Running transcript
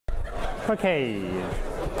Okay.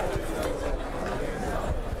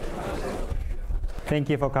 Thank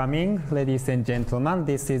you for coming, ladies and gentlemen.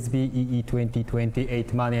 This is VEE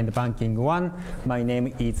 2028 Money and Banking 1. My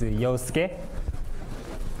name is Yosuke.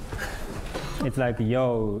 It's like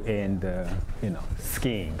yo and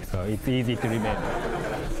skiing, so it's easy to remember.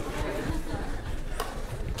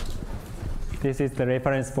 This is the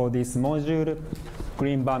reference for this module.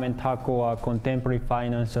 Greenbaum and Taco, Contemporary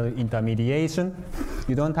Financial Intermediation.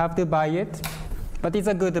 You don't have to buy it, but it's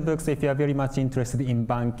a good book, so if you are very much interested in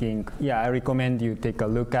banking, yeah, I recommend you take a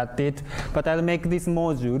look at it. But I'll make this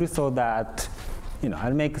module so that,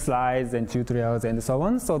 I'll make slides and tutorials and so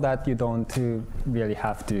on, so that you don't really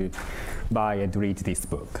have to buy and read this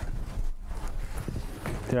book.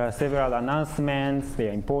 There are several announcements. They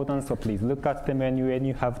are important, so please look at them when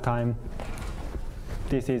you have time.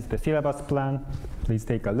 This is the syllabus plan. Please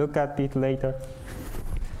take a look at it later.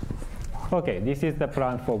 Okay, this is the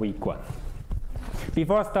plan for week 1.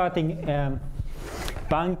 Before starting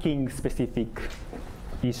banking-specific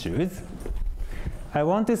issues, I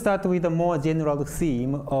want to start with a more general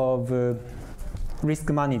theme of risk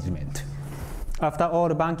management. After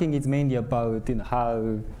all, banking is mainly about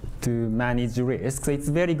how to manage risk, so it's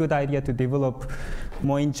a very good idea to develop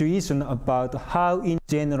more intuition about how, in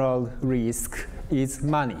general, risk is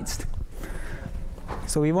managed.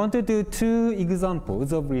 So we want to do 2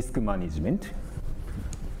 examples of risk management.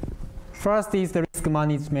 First is the risk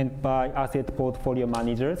management by asset portfolio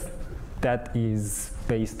managers that is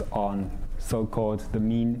based on so-called the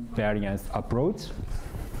mean variance approach.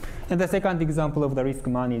 And the second example of the risk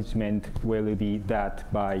management will be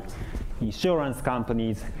that by insurance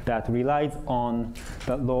companies that relies on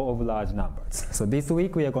the law of large numbers. So this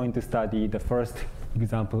week we are going to study the first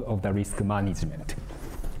example of the risk management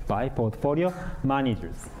by portfolio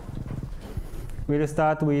managers. We'll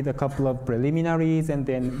start with a couple of preliminaries and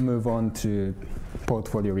then move on to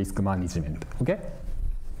portfolio risk management. Okay?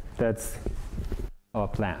 That's our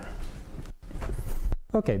plan.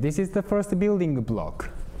 Okay, this is the first building block,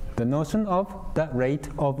 the notion of the rate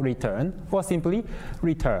of return, or simply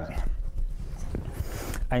return.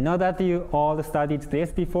 I know that you all studied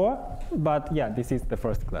this before, but yeah, this is the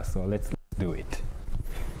first class, so let's do it.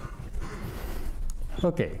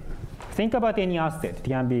 Okay, think about any asset. It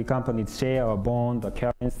can be company's share or bond or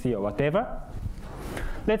currency or whatever.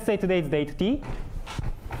 Let's say today is date t,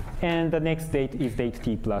 and the next date is date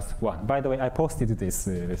t plus 1. By the way, I posted this,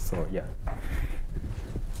 so yeah.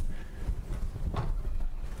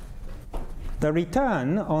 The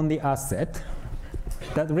return on the asset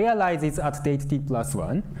that realizes at date t plus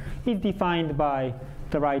 1 is defined by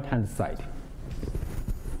the right-hand side.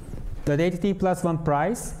 The date t plus 1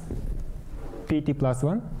 price, pt plus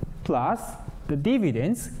 1, plus the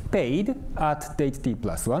dividends paid at date t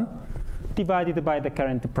plus 1 divided by the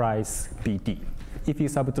current price pt. If you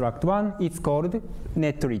subtract 1, it's called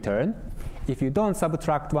net return. If you don't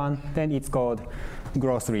subtract 1, then it's called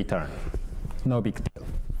gross return. No big deal.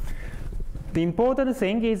 The important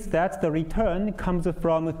thing is that the return comes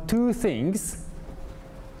from 2 things: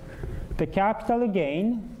 the capital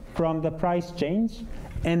gain from the price change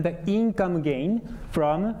and the income gain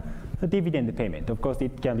from the dividend payment. Of course,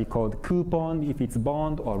 it can be called coupon if it's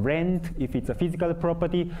bond, or rent if it's a physical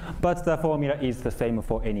property, but the formula is the same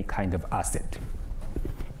for any kind of asset.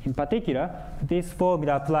 In particular, this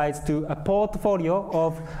formula applies to a portfolio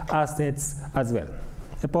of assets as well.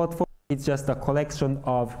 A portfolio is just a collection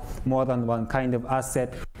of more than one kind of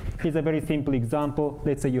asset. Here's a very simple example.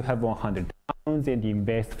 Let's say you have £100 and you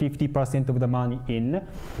invest 50% of the money in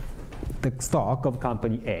the stock of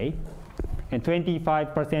company A, and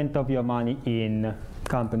 25% of your money in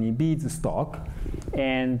company B's stock,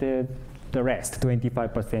 and the rest,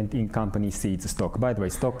 25% in company C's stock. By the way,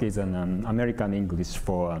 stock is an American English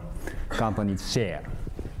for company's share.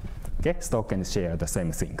 Okay, stock and share are the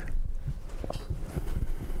same thing.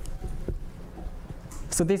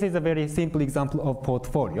 So this is a very simple example of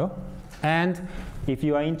portfolio. And if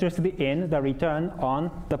you are interested in the return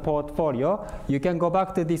on the portfolio, you can go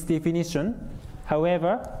back to this definition.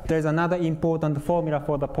 However, there's another important formula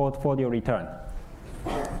for the portfolio return.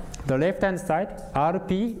 The left-hand side,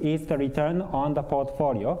 RP, is the return on the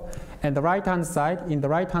portfolio. And the right-hand side, in the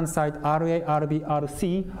right-hand side, RA, RB,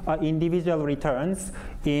 RC are individual returns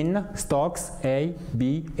in stocks A,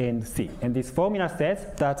 B, and C. And this formula says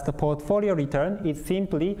that the portfolio return is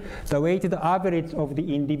simply the weighted average of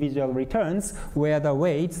the individual returns, where the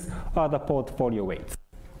weights are the portfolio weights.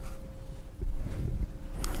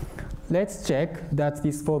 Let's check that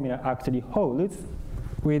this formula actually holds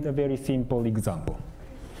with a very simple example.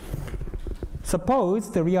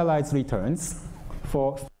 Suppose the realized returns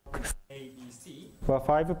for stocks A, B, C for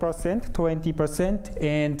 5%, 20%,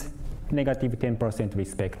 and negative 10%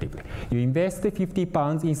 respectively. You invest 50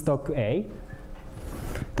 pounds in stock A.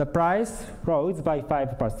 The price rose by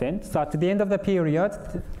 5%. So at the end of the period,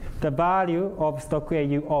 the value of stock A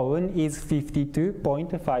you own is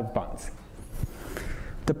 52.5 pounds.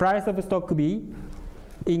 The price of stock B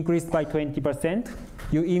increased by 20%.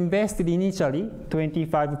 You invested initially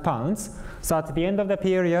 25 pounds. So at the end of the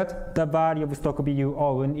period, the value of stock B you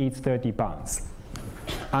own is 30 pounds.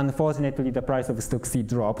 Unfortunately, the price of stock C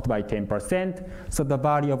dropped by 10%, so the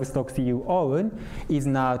value of stock C you own is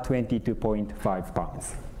now 22.5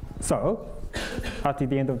 pounds. So, at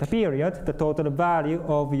the end of the period, the total value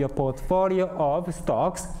of your portfolio of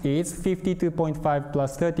stocks is 52.5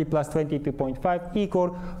 plus 30 plus 22.5 equal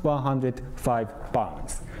 105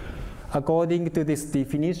 pounds. According to this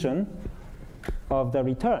definition of the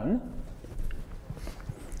return,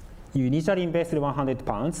 you initially invested 100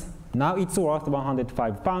 pounds. Now it's worth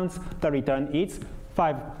 105 pounds. The return is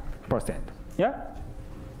 5%. Yeah?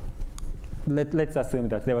 Let's assume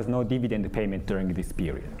that there was no dividend payment during this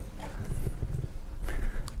period.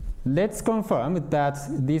 Let's confirm that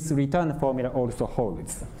this return formula also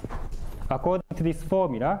holds. According to this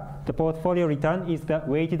formula, the portfolio return is the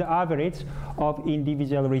weighted average of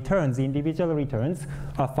individual returns. Individual returns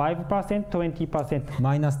are 5%, 20%,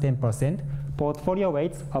 minus 10%. Portfolio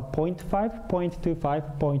weights are 0.5,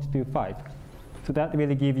 0.25, 0.25. So that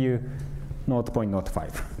will give you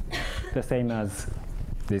 0.05, the same as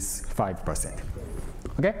this 5%.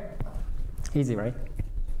 Okay? Easy, right?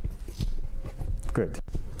 Good.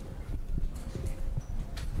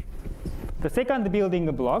 The second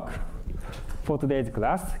building block for today's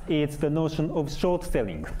class is the notion of short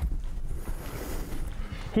selling.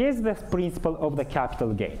 Here's the principle of the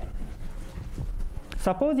capital gain.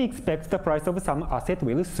 Suppose you expect the price of some asset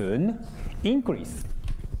will soon increase.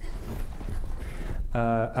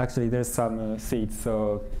 Actually, there's some seats,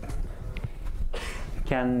 so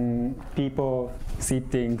can people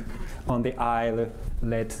sitting on the aisle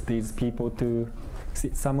let these people to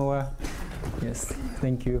sit somewhere? Yes,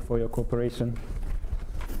 thank you for your cooperation.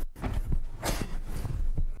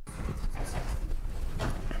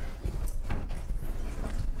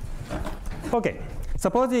 Okay.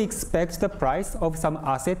 Suppose you expect the price of some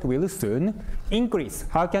asset will soon increase.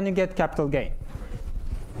 How can you get capital gain?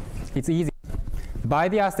 It's easy. Buy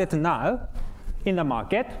the asset now in the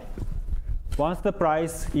market. Once the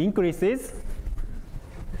price increases,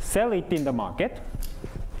 sell it in the market.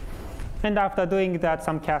 And after doing that,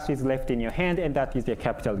 some cash is left in your hand, and that is your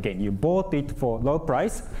capital gain. You bought it for low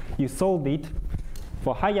price. You sold it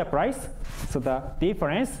for higher price. So the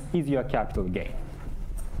difference is your capital gain.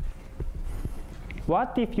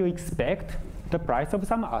 What if you expect the price of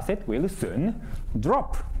some asset will soon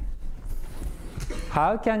drop?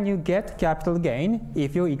 How can you get capital gain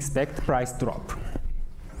if you expect price drop?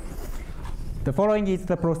 The following is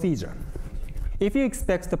the procedure. If you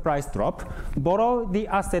expect the price drop, borrow the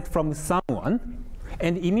asset from someone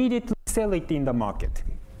and immediately sell it in the market.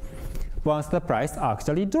 Once the price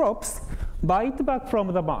actually drops, buy it back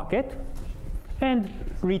from the market and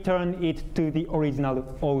return it to the original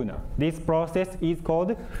owner. This process is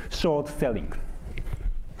called short selling.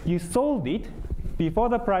 You sold it before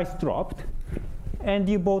the price dropped, and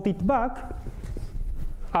you bought it back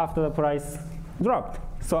after the price dropped.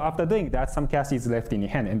 So after doing that, some cash is left in your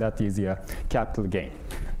hand, and that is your capital gain.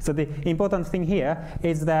 So the important thing here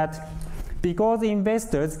is that because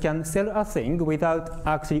investors can sell a thing without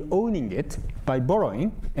actually owning it by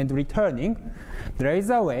borrowing and returning, there is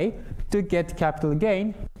a way to get capital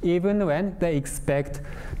gain even when they expect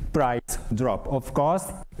price drop. Of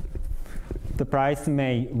course, the price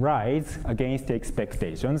may rise against the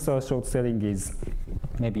expectation, so short selling is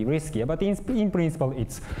maybe riskier, but in principle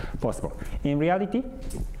it's possible. In reality,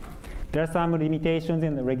 there are some limitations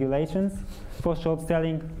in the regulations for short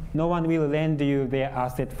selling. No one will lend you their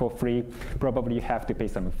asset for free. Probably you have to pay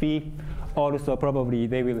some fee. Also, probably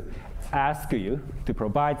they will ask you to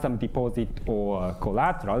provide some deposit or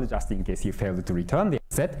collateral just in case you fail to return the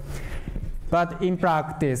asset. But in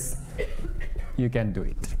practice, you can do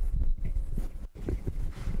it.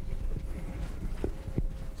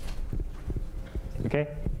 Okay?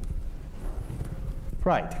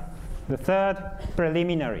 Right. The third,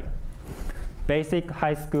 preliminary. Basic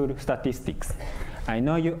high school statistics. I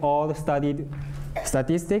know you all studied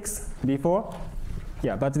statistics before.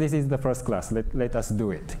 Yeah, but this is the first class. Let us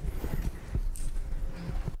do it.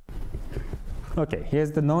 Okay,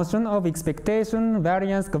 here's the notion of expectation,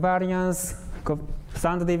 variance, covariance,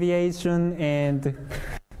 standard deviation, and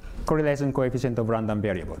correlation coefficient of random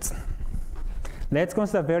variables. Let's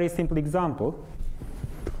consider a very simple example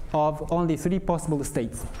of only 3 possible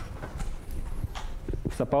states.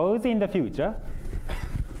 Suppose in the future,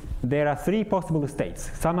 there are 3 possible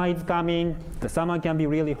states. Summer is coming, the summer can be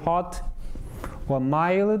really hot, or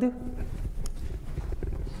mild,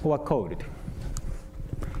 or cold.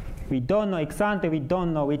 We don't know ex ante, we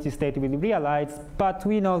don't know which state will realize, but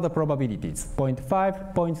we know the probabilities,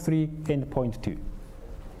 0.5, 0.3, and 0.2.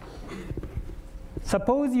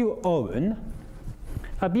 Suppose you own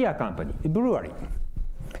a beer company, a brewery.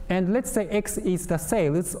 And let's say X is the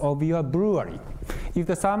sales of your brewery. If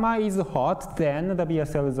the summer is hot, then the beer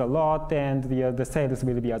sells a lot, and the sales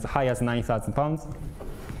will be as high as 9,000 pounds.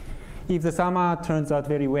 If the summer turns out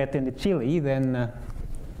very wet and chilly, then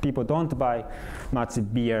people don't buy much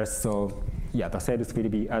beer, so yeah, the sales will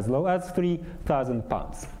be as low as 3,000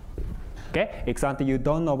 pounds. Okay, ex ante you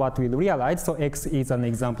don't know what will realize, so X is an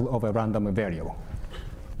example of a random variable.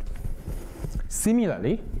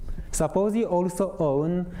 Similarly, suppose you also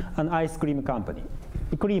own an ice cream company,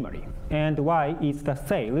 a creamery, and Y is the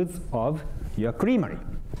sales of your creamery.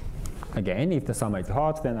 Again, if the summer is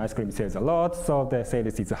hot, then ice cream sells a lot, so the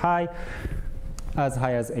sales is high, as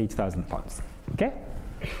high as 8,000 pounds. Okay?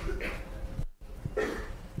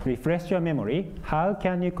 Refresh your memory. How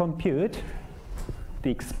can you compute the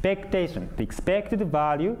expectation, the expected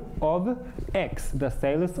value of X, the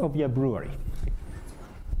sales of your brewery?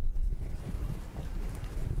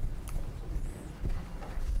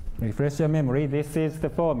 Refresh your memory. This is the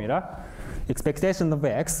formula. Expectation of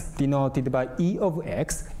X, denoted by E of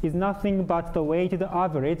X, is nothing but the weighted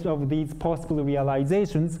average of these possible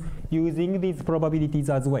realizations using these probabilities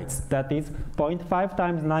as weights. That is 0.5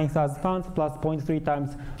 times 9,000 pounds plus 0.3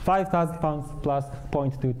 times 5,000 pounds plus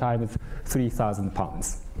 0.2 times 3,000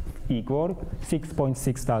 pounds equal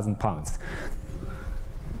 6.6 thousand pounds.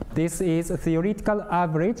 This is a theoretical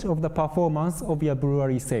average of the performance of your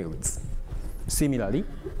brewery sales. Similarly,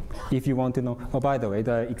 if you want to know, oh, by the way,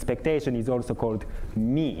 the expectation is also called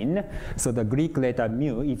mean. So the Greek letter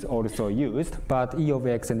mu is also used, but E of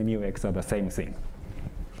X and mu X are the same thing.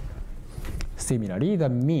 Similarly, the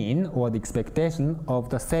mean, or the expectation of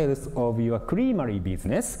the sales of your creamery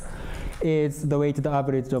business, is the weighted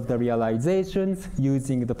average of the realizations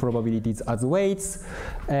using the probabilities as weights.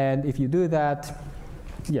 And if you do that,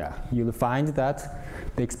 yeah, you'll find that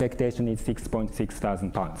the expectation is 6.6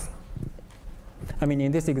 thousand pounds. I mean,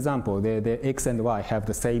 in this example, the X and Y have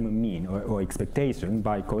the same mean or expectation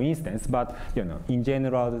by coincidence, but in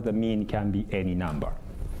general, the mean can be any number.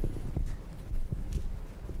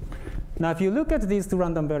 Now, if you look at these two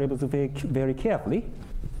random variables very carefully,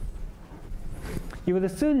 you will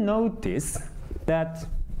soon notice that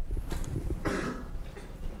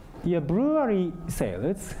your brewery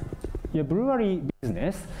sales, your brewery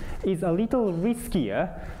business is a little riskier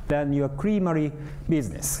than your creamery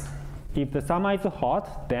business. If the summer is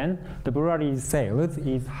hot, then the brewery's sales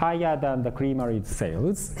is higher than the creamery's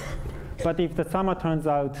sales. But if the summer turns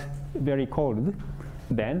out very cold,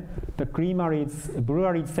 then the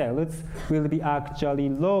brewery's sales will be actually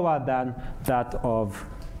lower than that of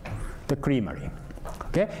the creamery.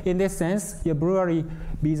 Okay? In this sense, your brewery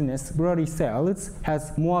sales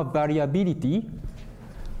has more variability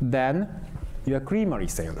than your creamery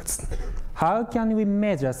sales. How can we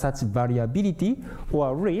measure such variability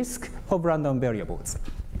or risk of random variables?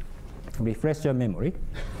 Refresh your memory.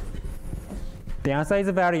 The answer is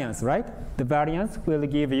variance, right? The variance will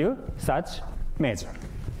give you such measure.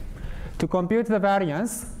 To compute the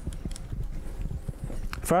variance,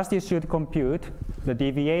 first you should compute the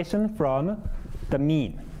deviation from the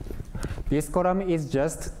mean. This column is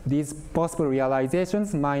just these possible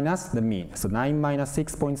realizations minus the mean. So 9 minus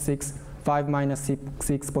 6.6, 5 minus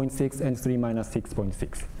 6.6, and 3 minus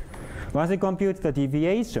 6.6. Once you compute the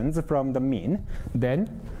deviations from the mean,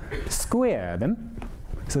 then square them.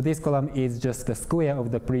 So this column is just the square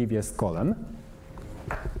of the previous column.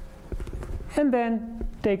 And then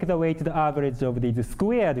take the weighted average of these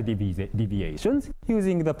squared deviations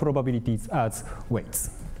using the probabilities as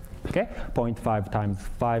weights. Okay, 0.5 times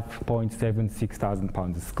 5.76 thousand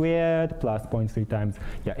pounds squared plus 0.3 times,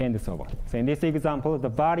 and so on. So in this example, the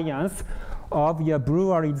variance of your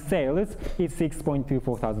brewery sales is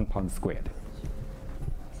 6.24 thousand pounds squared.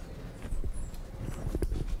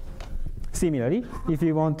 Similarly, if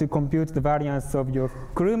you want to compute the variance of your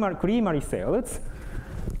creamery sales,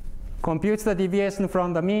 compute the deviation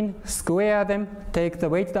from the mean, square them, take the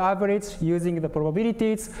weighted average using the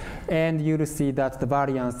probabilities, and you'll see that the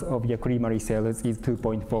variance of your creamery sales is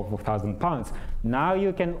 2.44 thousand pounds. Now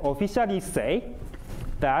you can officially say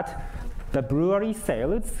that the brewery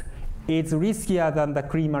sales is riskier than the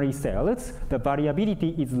creamery sales. The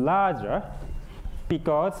variability is larger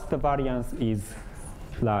because the variance is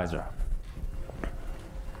larger.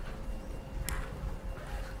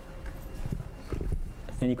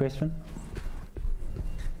 Any question?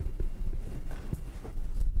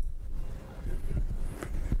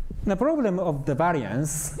 The problem of the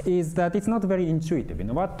variance is that it's not very intuitive.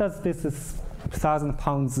 What does this 1,000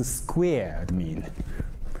 pounds squared mean?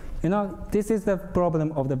 This is the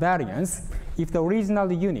problem of the variance. If the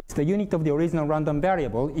original unit, the unit of the original random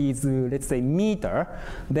variable is, let's say, meter,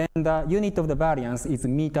 then the unit of the variance is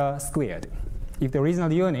meter squared. If the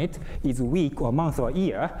original unit is week or month or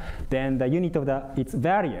year, then the unit of its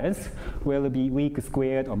variance will be week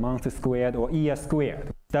squared or month squared or year squared.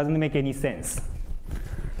 It doesn't make any sense.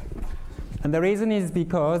 And the reason is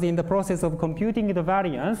because in the process of computing the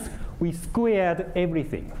variance, we squared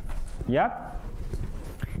everything. Yeah?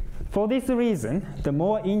 For this reason, the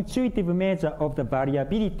more intuitive measure of the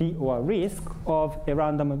variability or risk of a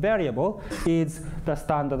random variable is the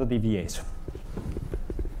standard deviation.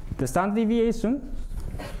 The standard deviation,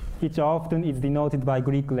 which often is denoted by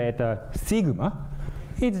Greek letter sigma,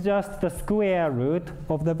 is just the square root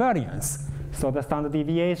of the variance. So the standard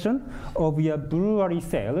deviation of your brewery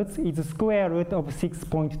sales is the square root of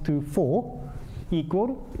 6.24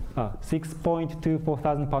 equal 6.24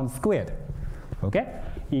 thousand pounds squared. Okay?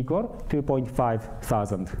 Equal 2.5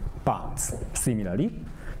 thousand pounds. Similarly,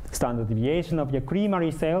 standard deviation of your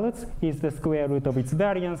creamery sales is the square root of its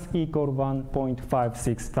variance equal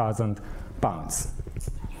 1.56 thousand pounds.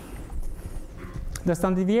 The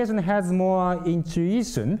standard deviation has more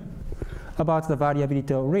intuition about the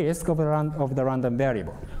variability or risk of the random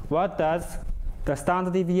variable. What does the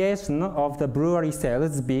standard deviation of the brewery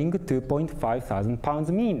sales being 2.5 thousand pounds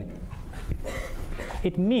mean?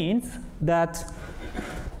 It means that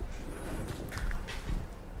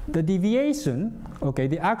the deviation, okay,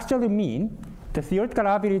 the actual mean, the theoretical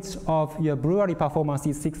average of your brewery performance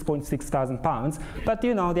is 6.6 thousand pounds, but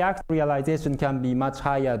the actual realization can be much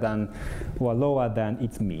higher than or lower than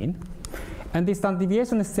its mean. And the standard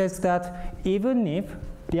deviation says that even if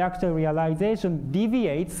the actual realization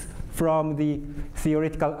deviates from the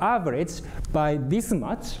theoretical average by this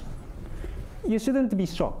much, you shouldn't be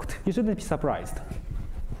shocked. You shouldn't be surprised.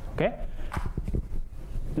 Okay?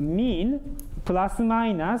 The mean plus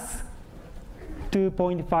minus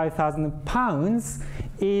 2.5 thousand pounds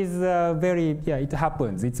is it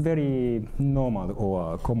happens. It's very normal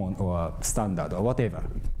or common or standard or whatever.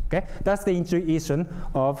 Okay? That's the intuition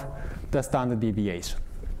of the standard deviation.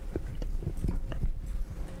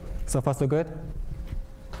 So far, so good?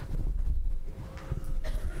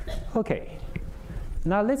 Okay.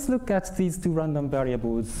 Now let's look at these two random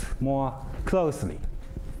variables more closely.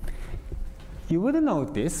 You would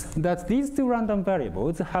notice that these two random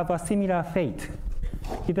variables have a similar fate.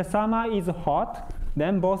 If the summer is hot,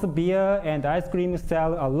 then both beer and ice cream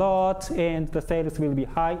sell a lot, and the sales will be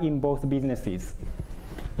high in both businesses.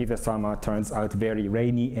 If the summer turns out very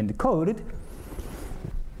rainy and cold,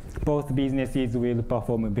 both businesses will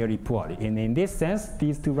perform very poorly. And in this sense,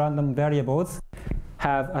 these two random variables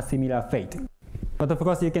have a similar fate. But of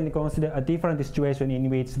course, you can consider a different situation in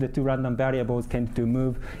which the two random variables tend to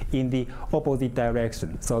move in the opposite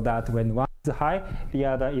direction, so that when one is high, the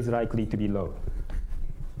other is likely to be low.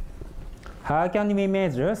 How can we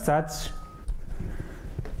measure such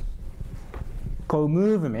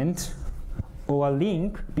co-movement or a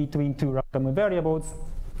link between two random variables?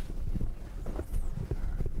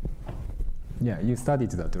 Yeah, you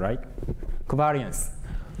studied that, right? Covariance.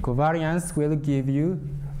 Covariance will give you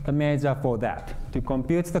a measure for that. To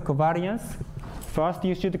compute the covariance, first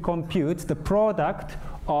you should compute the product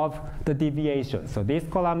of the deviation. So this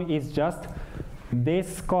column is just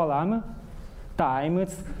this column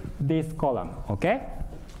times this column, okay?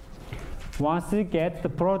 Once you get the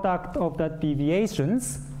product of the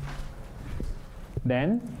deviations,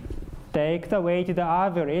 then take the weighted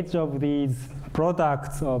average of these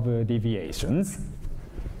products of deviations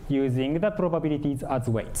using the probabilities as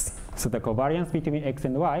weights. So the covariance between x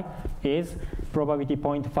and y is probability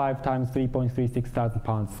 0.5 times 3.36 thousand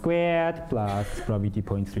pounds squared plus probability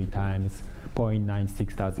 0.3 times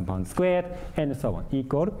 0.96 thousand pounds squared, and so on,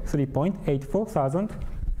 equal 3.84 thousand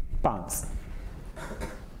pounds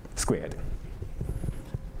squared.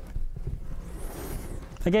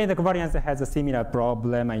 Again, the covariance has a similar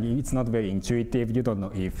problem. It's not very intuitive. You don't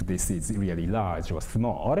know if this is really large or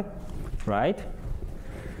small, right?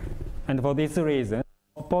 And for this reason,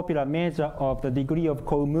 a popular measure of the degree of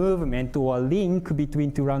co-movement or link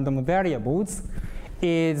between two random variables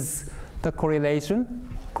is the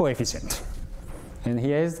correlation coefficient. And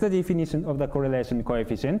here's the definition of the correlation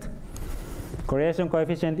coefficient. Correlation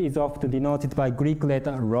coefficient is often denoted by Greek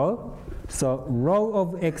letter rho. So rho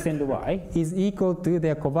of x and y is equal to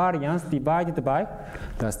their covariance divided by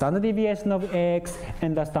the standard deviation of x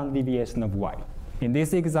and the standard deviation of y. In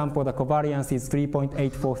this example, the covariance is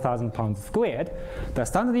 3.84 thousand pounds squared. The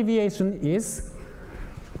standard deviation is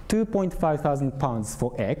 2.5 thousand pounds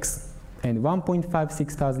for x and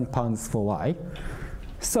 1.56 thousand pounds for y.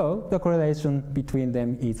 So the correlation between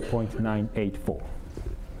them is 0.984.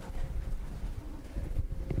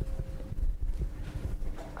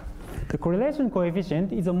 The correlation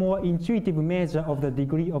coefficient is a more intuitive measure of the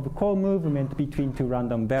degree of co-movement between two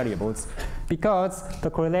random variables because the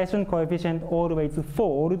correlation coefficient always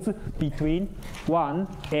falls between 1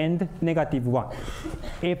 and -1.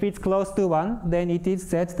 If it's close to 1, then it is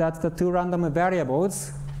said that the two random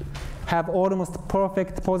variables have almost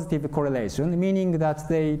perfect positive correlation, meaning that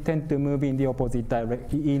they tend to move in the opposite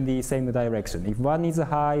in the same direction. If one is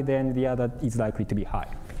high, then the other is likely to be high.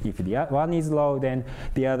 If the one is low, then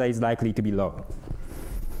the other is likely to be low.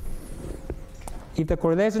 If the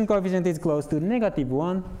correlation coefficient is close to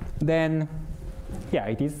 -1, then yeah,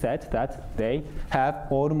 it is said that they have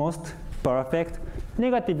almost perfect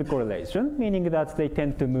negative correlation, meaning that they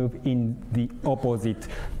tend to move in the opposite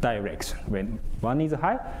direction. When one is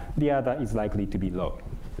high, the other is likely to be low,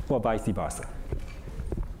 or vice versa.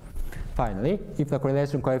 Finally, if the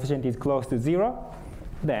correlation coefficient is close to 0,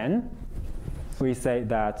 then we say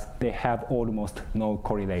that they have almost no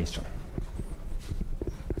correlation.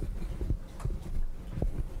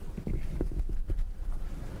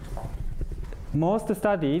 Most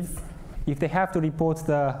studies, if they have to report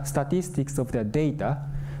the statistics of their data,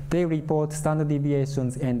 they report standard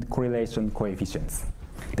deviations and correlation coefficients.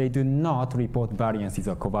 They do not report variances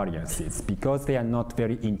or covariances because they are not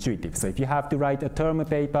very intuitive. So if you have to write a term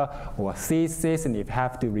paper or a thesis and you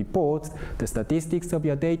have to report the statistics of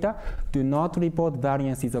your data, do not report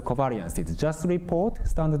variances or covariances. Just report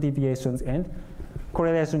standard deviations and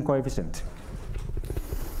correlation coefficient.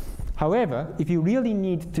 However, if you really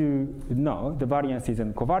need to know the variances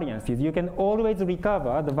and covariances, you can always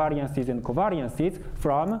recover the variances and covariances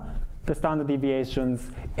from the standard deviations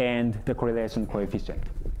and the correlation coefficient.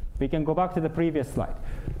 We can go back to the previous slide.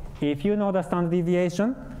 If you know the standard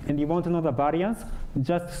deviation and you want to know the variance,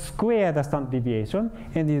 just square the standard deviation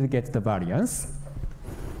and you get the variance.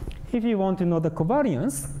 If you want to know the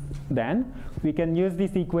covariance, then we can use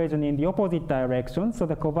this equation in the opposite direction. So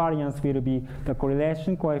the covariance will be the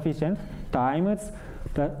correlation coefficient times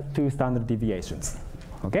the two standard deviations.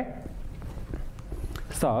 Okay?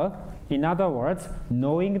 So in other words,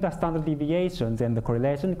 knowing the standard deviations and the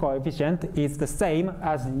correlation coefficient is the same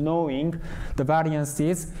as knowing the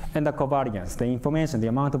variances and the covariance. The information, the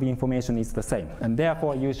amount of information is the same. And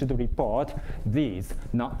therefore, you should report these,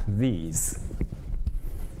 not these.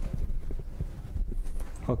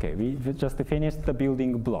 Okay, we just finished the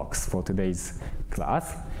building blocks for today's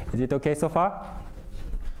class. Is it okay so far?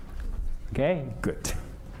 Okay, good.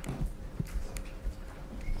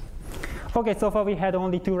 Okay, so far we had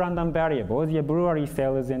only two random variables, the brewery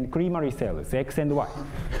cells and creamery cells, x and y.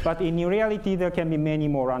 But in reality, there can be many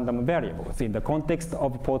more random variables. In the context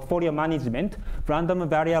of portfolio management, random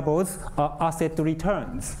variables are asset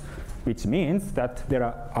returns, which means that there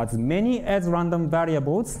are as many random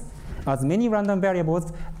variables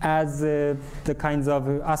as the kinds of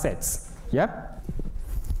assets. Yeah?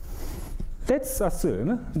 Let's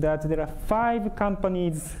assume that there are 5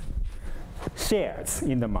 companies' shares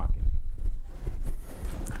in the market,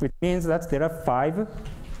 which means that there are 5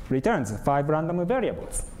 returns, 5 random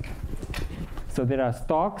variables. So there are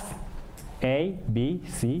stocks A, B,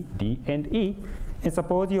 C, D, and E. And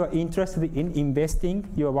suppose you are interested in investing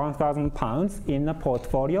your £1,000 in a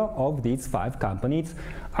portfolio of these 5 companies'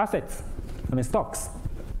 assets, stocks.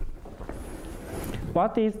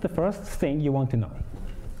 What is the first thing you want to know?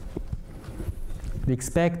 The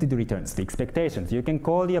expected returns, the expectations. You can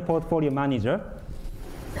call your portfolio manager,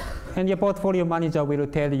 and your portfolio manager will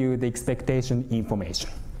tell you the expectation information.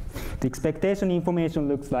 The expectation information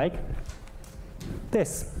looks like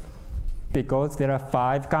this. Because there are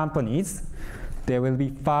 5 companies, there will be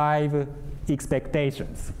 5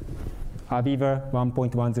 expectations. Aviva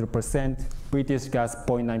 1.10%, British Gas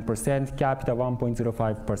 0.9%, Capita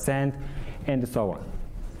 1.05%, and so on.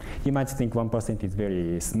 You might think 1% is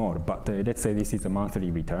very small, but let's say this is a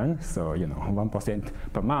monthly return. So 1%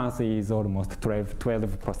 per month is almost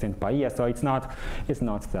 12% per year. So it's not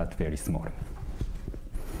that very small.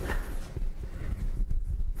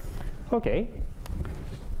 Okay,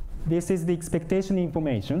 this is the expectation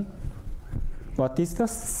information. What is the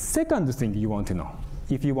second thing you want to know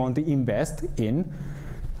if you want to invest in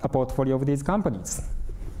a portfolio of these companies?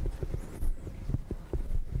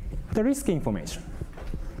 the risk information.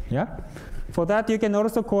 Yeah? For that, you can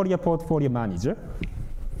also call your portfolio manager.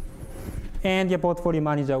 And your portfolio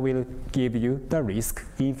manager will give you the risk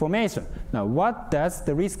information. Now, what does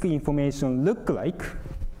the risk information look like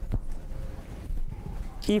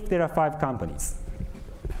if there are 5 companies?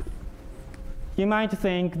 You might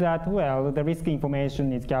think that, well, the risk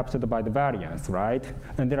information is captured by the variance, right?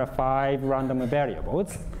 And there are 5 random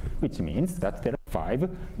variables, which means that there are 5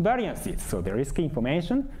 variances. So the risk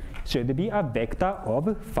information should be a vector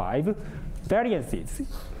of 5 variances.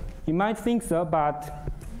 You might think so, but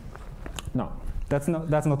no, that's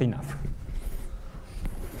not enough.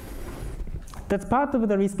 That's part of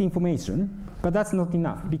the risk information, but that's not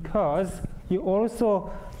enough because you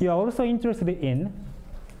are also interested in,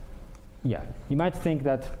 you might think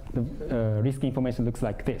that the risk information looks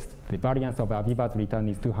like this. The variance of Aviva's return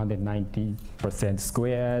is 290%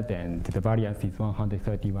 squared, and the variance is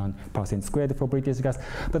 131% squared for British Gas.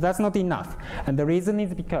 But that's not enough. And the reason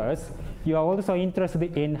is because you are also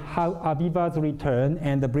interested in how Aviva's return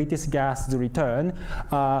and the British Gas return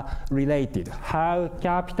are related, how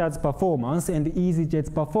Capita's performance and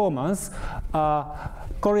EasyJet's performance are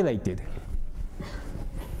correlated.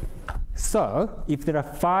 So if there are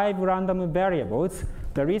 5 random variables,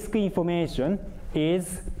 the risk information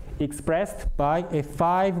is expressed by a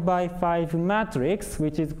 5 by 5 matrix,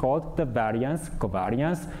 which is called the variance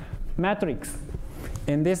covariance matrix.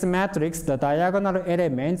 In this matrix, the diagonal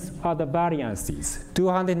elements are the variances.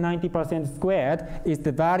 290% squared is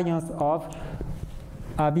the variance of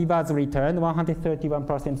Aviva's return.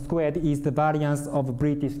 131% squared is the variance of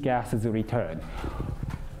British Gas's return.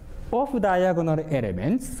 Of diagonal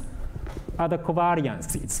elements are the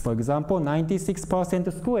covariances. For example,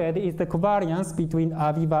 96% squared is the covariance between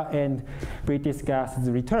Aviva and British Gas's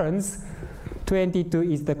returns. 22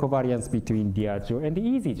 is the covariance between Diageo and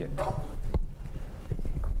EasyJet.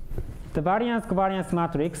 The variance covariance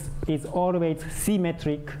matrix is always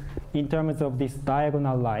symmetric in terms of this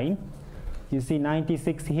diagonal line. You see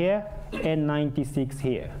 96 here and 96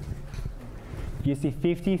 here. You see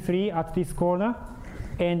 53 at this corner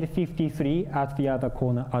and 53 at the other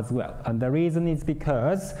corner as well. And the reason is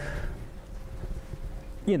because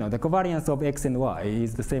the covariance of x and y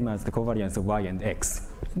is the same as the covariance of y and x.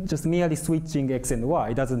 Just merely switching x and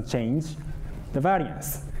y doesn't change the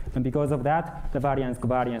variance. And because of that, the variance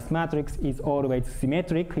covariance matrix is always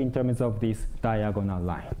symmetric in terms of this diagonal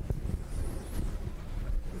line.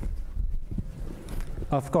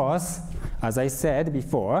 Of course, as I said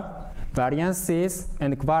before, variances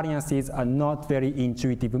and covariances are not very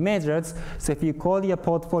intuitive measures. So if you call your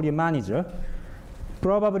portfolio manager,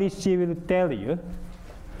 probably she will tell you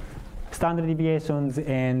standard deviations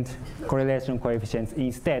and correlation coefficients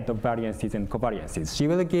instead of variances and covariances. She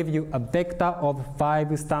will give you a vector of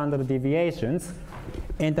 5 standard deviations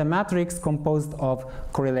and a matrix composed of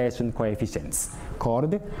correlation coefficients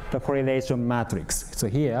called the correlation matrix. So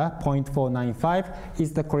here, 0.495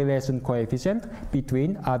 is the correlation coefficient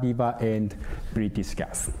between Aviva and British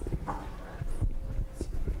Gas.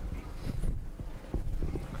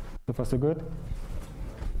 So far, so good?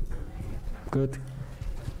 Good.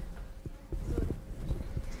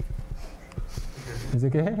 Is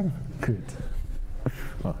it okay? Good.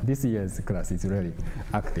 Oh, this year's class is really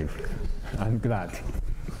active. I'm glad.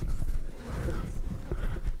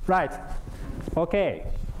 Right. Okay.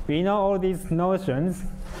 We know all these notions: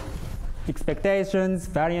 expectations,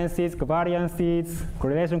 variances, covariances,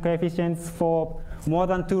 correlation coefficients for more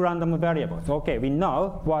than 2 random variables. Okay, we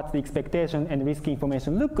know what the expectation and risk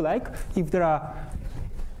information look like if there are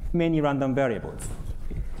many random variables.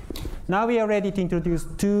 Now we are ready to introduce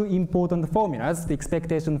 2 important formulas, the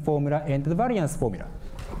expectation formula and the variance formula.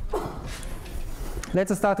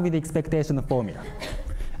 Let's start with the expectation formula.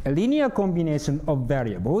 A linear combination of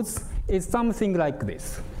variables is something like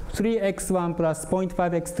this: 3x1 plus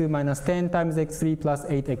 0.5x2 minus 10 times x3 plus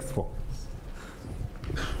 8x4.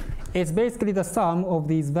 It's basically the sum of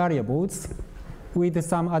these variables with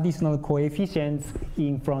some additional coefficients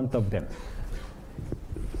in front of them.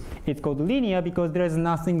 It's called linear because there is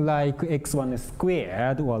nothing like x1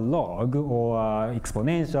 squared or log or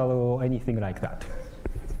exponential or anything like that.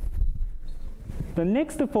 The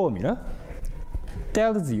next formula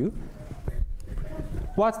tells you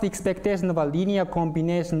what's the expectation of a linear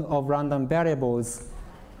combination of random variables.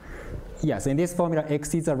 Yes, in this formula,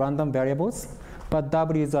 x's are random variables, but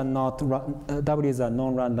w's are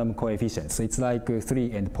non-random coefficients. So it's like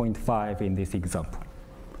 3 and 0.5 in this example.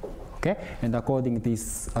 Okay? And according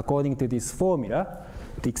to this formula,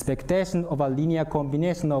 the expectation of a linear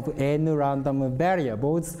combination of n random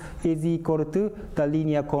variables is equal to the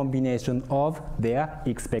linear combination of their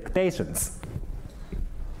expectations.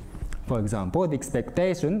 For example, the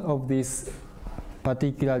expectation of this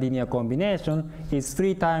particular linear combination is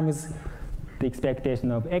 3 times the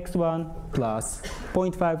expectation of x1 plus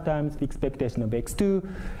 0.5 times the expectation of x2,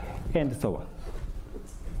 and so on.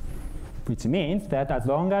 Which means that as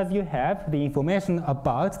long as you have the information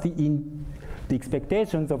about the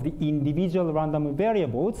expectations of the individual random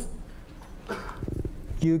variables,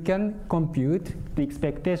 you can compute the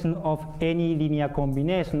expectation of any linear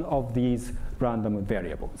combination of these random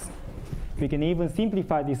variables. We can even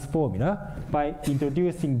simplify this formula by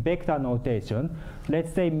introducing vector notation.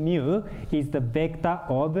 Let's say mu is the vector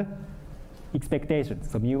of expectations.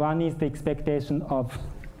 So mu1 is the expectation of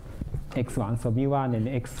x1. So mu1 and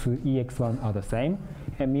ex1 are the same.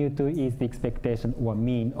 And mu2 is the expectation or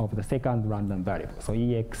mean of the second random variable. So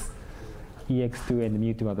ex2 and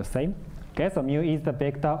mu2 are the same. Okay, so mu is the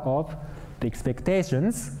vector of the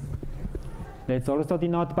expectations. Let's also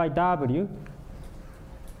denote by w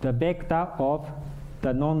the vector of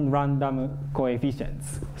the non-random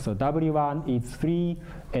coefficients. So w1 is 3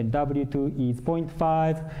 and w2 is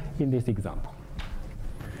 0.5 in this example.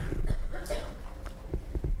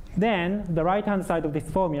 Then the right-hand side of this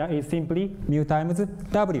formula is simply mu times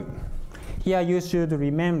w. Here you should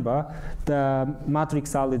remember the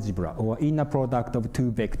matrix algebra or inner product of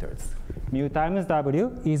two vectors. Mu times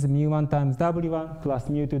w is mu1 times w1 plus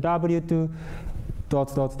mu2 w2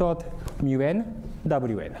 dot dot dot mu n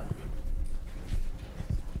wn.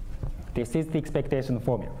 This is the expectation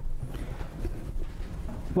formula.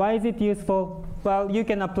 Why is it useful? Well, you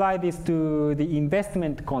can apply this to the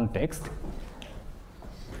investment context.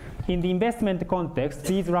 In the investment context,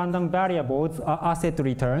 these random variables are asset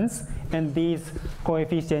returns, and these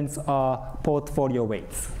coefficients are portfolio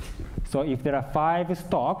weights. So if there are 5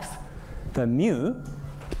 stocks, the mu,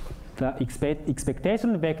 the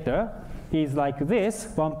expectation vector, is like this: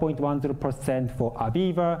 1.10% for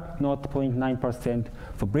Aviva, 0.9%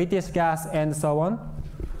 for British Gas, and so on.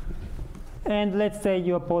 And let's say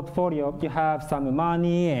your portfolio, you have some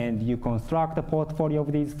money and you construct a portfolio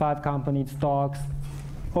of these 5 company stocks.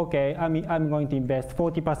 Okay, I'm going to invest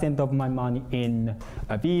 40% of my money in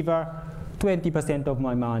Aviva, 20% of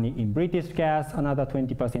my money in British Gas, another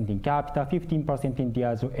 20% in Capita, 15% in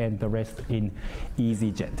Diageo, and the rest in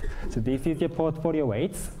EasyJet. So this is your portfolio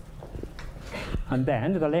weights. And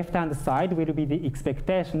then the left-hand side will be the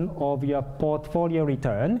expectation of your portfolio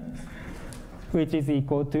return, which is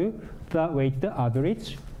equal to the weighted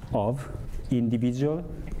average of individual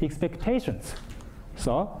expectations.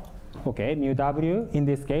 So, okay, mu w in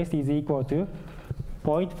this case is equal to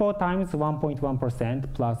 0.4 times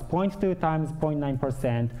 1.1% plus 0.2 times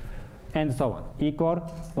 0.9%, and so on, equal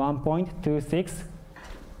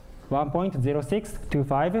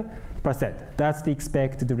 1.0625%. That's the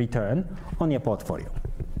expected return on your portfolio.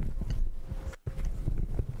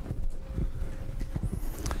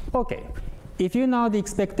 Okay, if you know the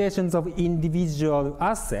expectations of individual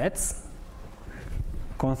assets,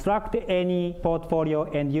 construct any portfolio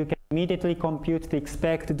and you can immediately compute the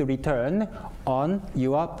expected return on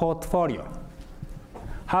your portfolio.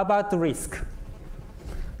 How about the risk?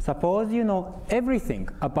 Suppose you know everything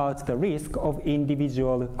about the risk of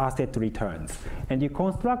individual asset returns, and you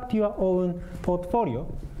construct your own portfolio.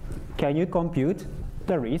 Can you compute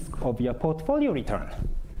the risk of your portfolio return?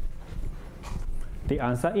 The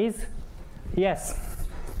answer is yes,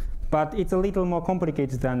 but it's a little more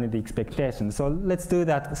complicated than the expectation. So let's do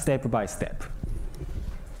that step by step.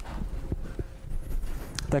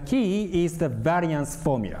 The key is the variance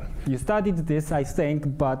formula. You studied this, I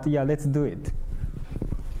think, but yeah, let's do it.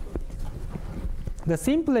 The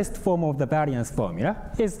simplest form of the variance formula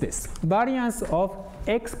is this. Variance of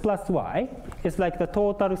x plus y is like the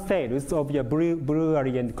total sales of your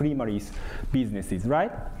brewery and creamery businesses,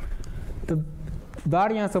 right? The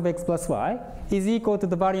variance of x plus y is equal to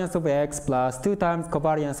the variance of x plus 2 times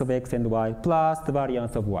covariance of x and y plus the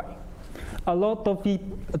variance of y. A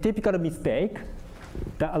typical mistake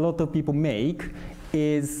that a lot of people make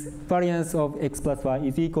is variance of x plus y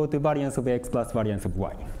is equal to variance of x plus variance of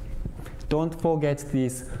y. Don't forget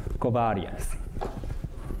this covariance.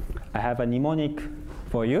 I have a mnemonic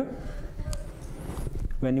for you.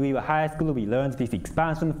 When we were in high school, we learned this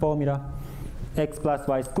expansion formula. X plus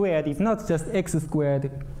y squared is not just x squared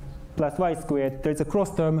plus y squared. There's a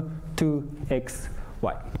cross term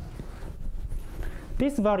 2xy.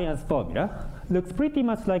 This variance formula looks pretty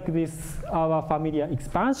much like this, our familiar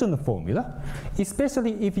expansion formula,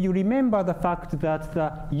 especially if you remember the fact that the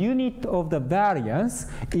unit of the variance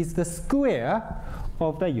is the square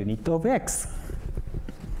of the unit of x.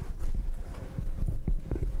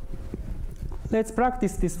 Let's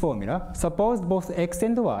practice this formula. Suppose both x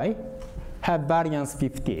and y have variance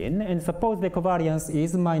 15, and suppose the covariance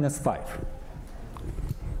is -5.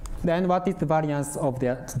 Then what is the variance of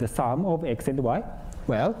the sum of x and y?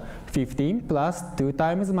 Well, 15 plus 2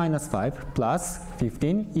 times -5 plus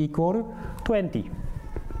 15 equal 20.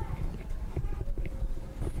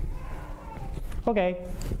 Okay,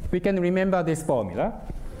 we can remember this formula.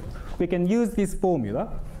 We can use this formula.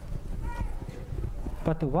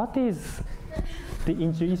 But what is the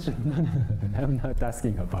intuition? I'm not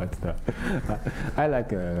asking about the. I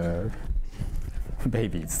like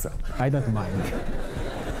babies, so I don't mind.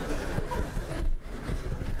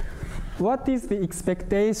 What is the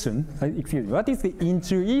expectation? Excuse me. What is the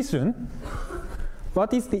intuition?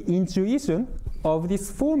 What is the intuition of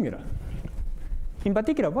this formula? In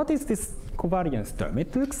particular, what is this covariance term?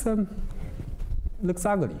 It looks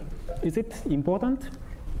ugly. Is it important?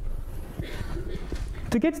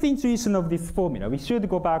 To get the intuition of this formula, we should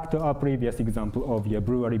go back to our previous example of your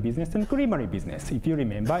brewery business and creamery business. If you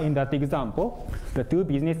remember, in that example, the two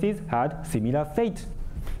businesses had similar fate.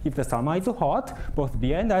 If the summer is hot, both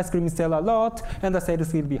beer and ice cream sell a lot, and the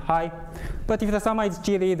sales will be high. But if the summer is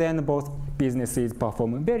chilly, then both businesses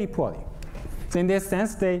perform very poorly. So in this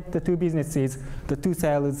sense, the two businesses, the two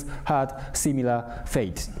sales had similar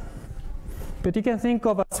fate. But you can think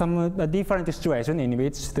of a different situation in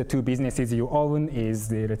which the two businesses you own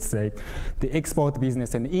is, let's say, the export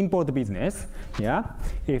business and import business. Yeah?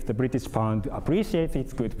 If the British pound appreciates,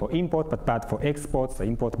 it's good for import, but bad for exports. The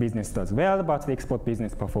import business does well, but the export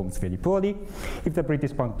business performs very poorly. If the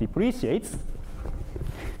British pound depreciates,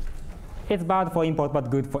 it's bad for import,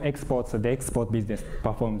 but good for exports. So the export business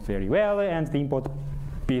performs very well, and the import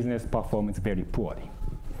business performs very poorly.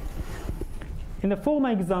 In the former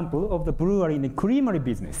example of the brewery and the creamery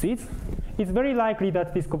businesses, it's very likely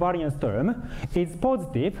that this covariance term is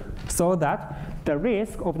positive, so that the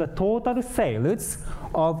risk of the total sales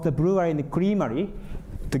of the brewery and the creamery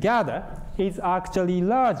together is actually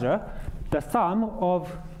larger the sum of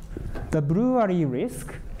the brewery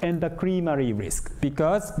risk and the creamery risk,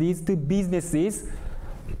 because these two businesses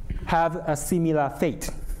have a similar fate.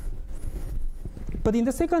 But in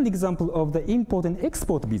the second example of the import and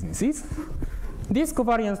export businesses, this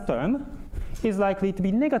covariance term is likely to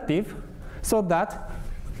be negative, so that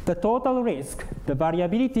the total risk, the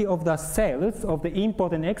variability of the sales of the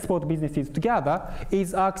import and export businesses together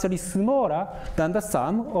is actually smaller than the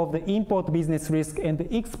sum of the import business risk and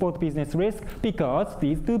the export business risk, because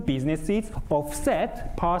these two businesses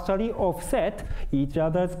partially offset each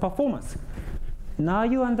other's performance. Now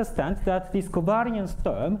you understand that this covariance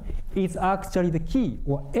term is actually the key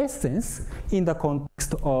or essence in the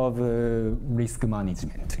context of risk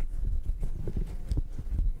management.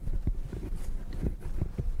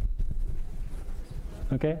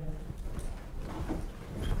 Okay?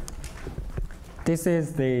 This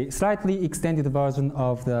is the slightly extended version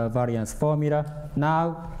of the variance formula.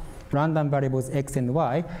 Now, random variables x and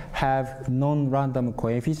y have non-random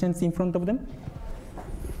coefficients in front of them.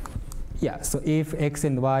 Yeah, so if x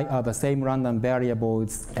and y are the same random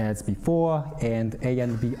variables as before, and a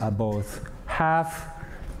and b are both half,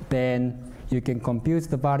 then you can compute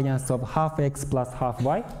the variance of half x plus half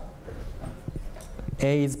y.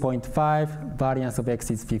 A is 0.5, variance of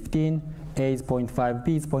x is 15, a is 0.5,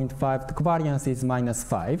 b is 0.5, the covariance is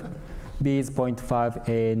 -5, b is 0.5,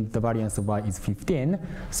 and the variance of y is 15,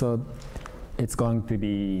 so it's going to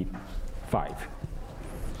be 5.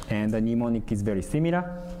 And the mnemonic is very similar.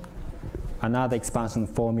 Another expansion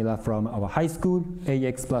formula from our high school,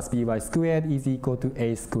 ax plus by squared is equal to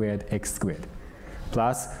a squared x squared,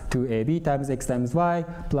 plus 2ab times x times y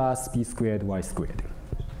plus b squared y squared.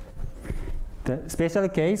 The special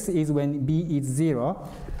case is when b is 0.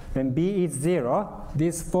 When b is 0,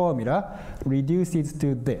 this formula reduces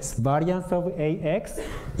to this. Variance of ax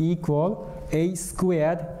equal a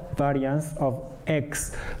squared variance of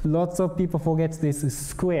x. Lots of people forget this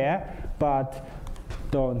square, but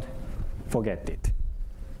don't forget it.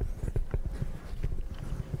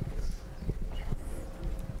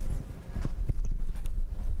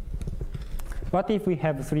 What if we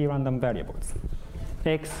have 3 random variables,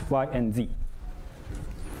 x, y, and z?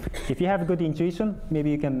 If you have good intuition,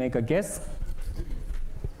 maybe you can make a guess.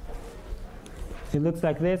 It looks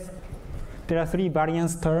like this. There are 3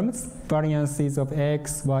 variance terms, variances of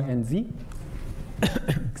x, y, and z.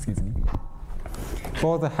 Excuse me.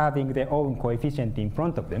 Both having their own coefficient in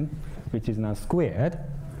front of them, which is now squared.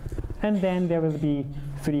 And then there will be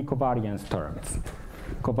 3 covariance terms.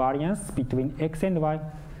 Covariance between x and y,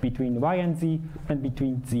 between y and z, and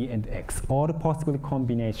between z and x. All possible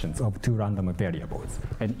combinations of 2 random variables.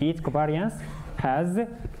 And each covariance has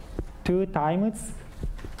 2 times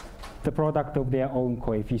the product of their own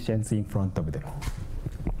coefficients in front of them.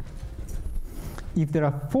 If there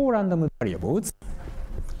are 4 random variables,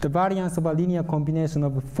 the variance of a linear combination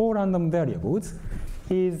of 4 random variables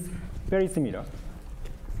is very similar.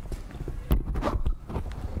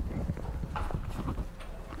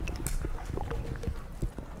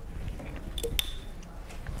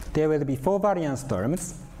 There will be 4 variance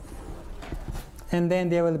terms, and then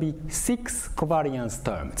there will be 6 covariance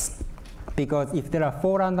terms. Because if there are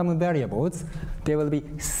 4 random variables, there will be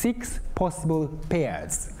 6 possible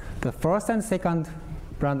pairs. The first and second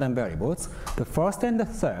random variables, the first and the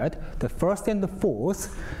third, the first and the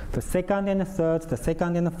fourth, the second and the third, the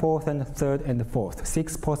second and the fourth, and the third and the fourth.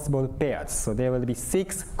 6 possible pairs. So there will be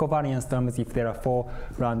 6 covariance terms if there are 4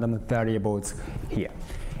 random variables here.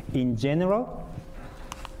 In general,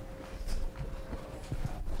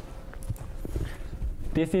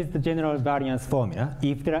 this is the general variance formula.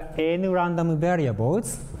 If there are n random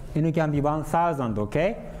variables, n can be 1000,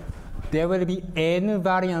 okay? There will be n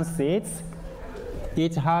variances,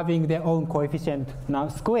 each having their own coefficient now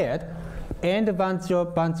squared, and a bunch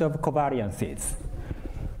of covariances.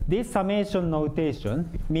 This summation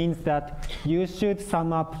notation means that you should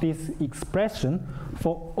sum up this expression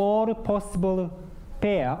for all possible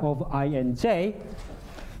pair of I and j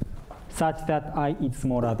such that I is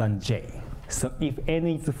smaller than j. So if n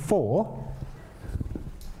is 4,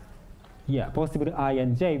 possible I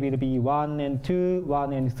and j will be 1 and 2,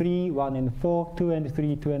 1 and 3, 1 and 4, 2 and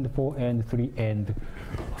 3, 2 and 4, and 3 and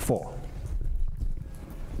 4.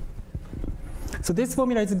 So this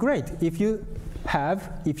formula is great if you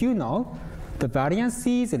know the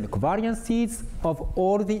variances and the covariances of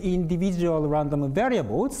all the individual random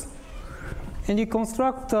variables, and you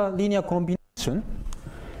construct a linear combination,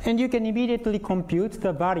 and you can immediately compute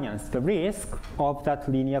the variance, the risk of that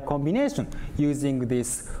linear combination using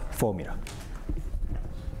this formula.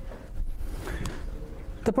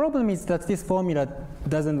 The problem is that this formula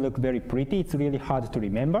doesn't look very pretty. It's really hard to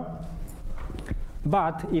remember.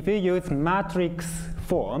 But if you use matrix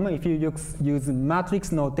form, if you use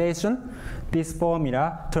matrix notation, this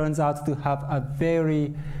formula turns out to have a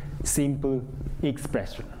very simple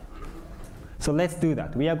expression. So let's do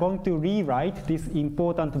that. We are going to rewrite this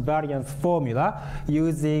important variance formula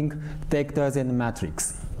using vectors and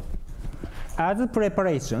matrix. As a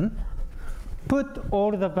preparation, put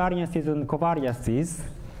all the variances and covariances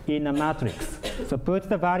in a matrix. So put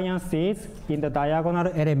the variances in the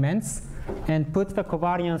diagonal elements and put the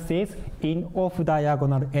covariances in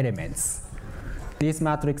off-diagonal elements. This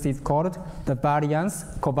matrix is called the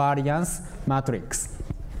variance-covariance matrix.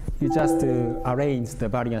 You just arrange the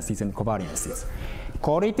variances and covariances.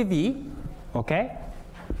 Call it V, okay?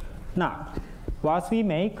 Now, once we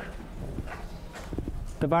make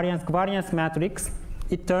the variance-covariance matrix,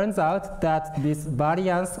 it turns out that this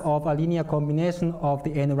variance of a linear combination of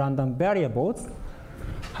the n random variables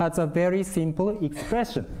has a very simple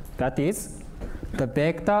expression. That is, the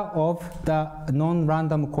vector of the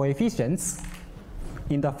non-random coefficients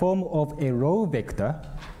in the form of a row vector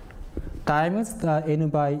times the n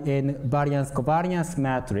by n variance-covariance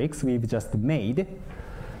matrix we've just made,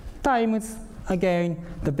 times, again,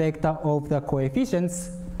 the vector of the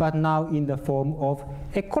coefficients, but now in the form of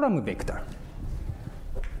a column vector.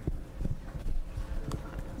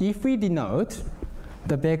 If we denote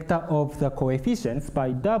the vector of the coefficients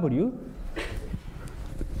by W,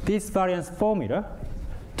 this variance formula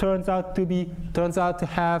turns out to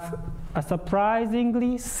have a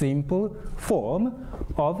surprisingly simple form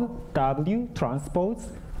of W transpose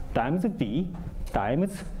times V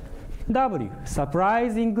times W.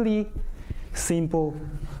 Surprisingly simple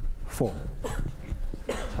form.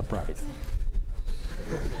 Surprise.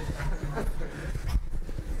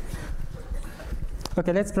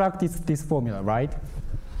 Okay, let's practice this formula, right?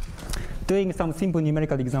 Doing some simple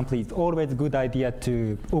numerical example is always a good idea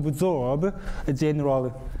to absorb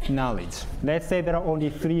general knowledge. Let's say there are only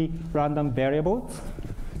 3 random variables,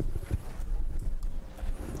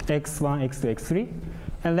 x1, x2, x3.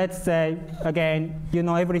 And let's say, again, you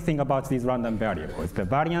know everything about these random variables. The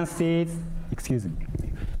variances,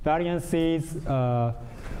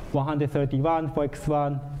 131 for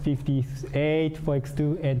x1, 58 for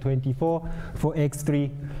x2, and 24 for x3.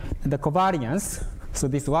 And the covariance, so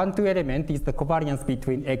this 1, 2 element is the covariance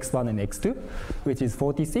between x1 and x2, which is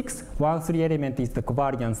 46. 1, 3 element is the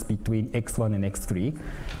covariance between x1 and x3.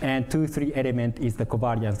 And 2, 3 element is the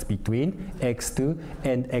covariance between x2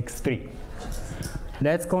 and x3.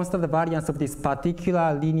 Let's consider the variance of this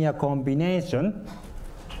particular linear combination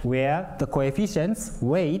where the coefficients,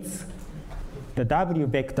 weights, the W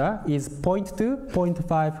vector is 0.2,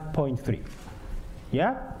 0.5, 0.3.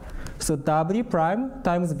 Yeah? So W prime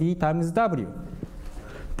times V times W.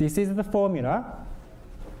 This is the formula.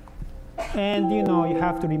 And you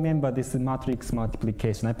have to remember this matrix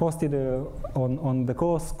multiplication. I posted on the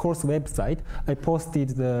course website, I posted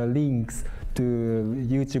the links to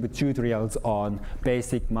YouTube tutorials on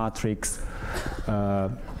basic matrix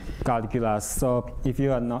calculus. So if you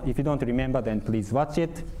don't remember, then please watch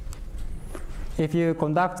it. If you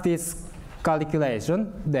conduct this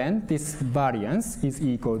calculation, then this variance is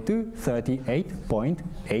equal to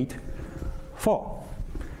 38.84.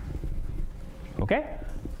 Okay?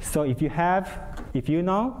 So if you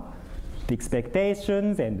know the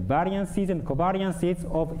expectations and variances and covariances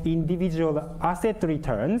of individual asset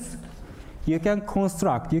returns, you can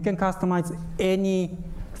customize any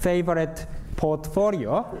favorite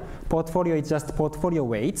portfolio. Portfolio is just portfolio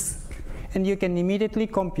weights, and you can immediately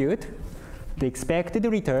compute the expected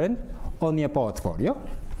return on your portfolio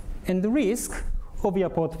and the risk of your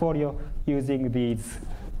portfolio using these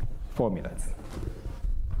formulas.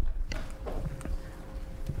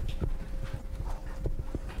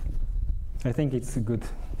 I think it's a good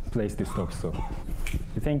place to stop, so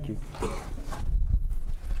thank you.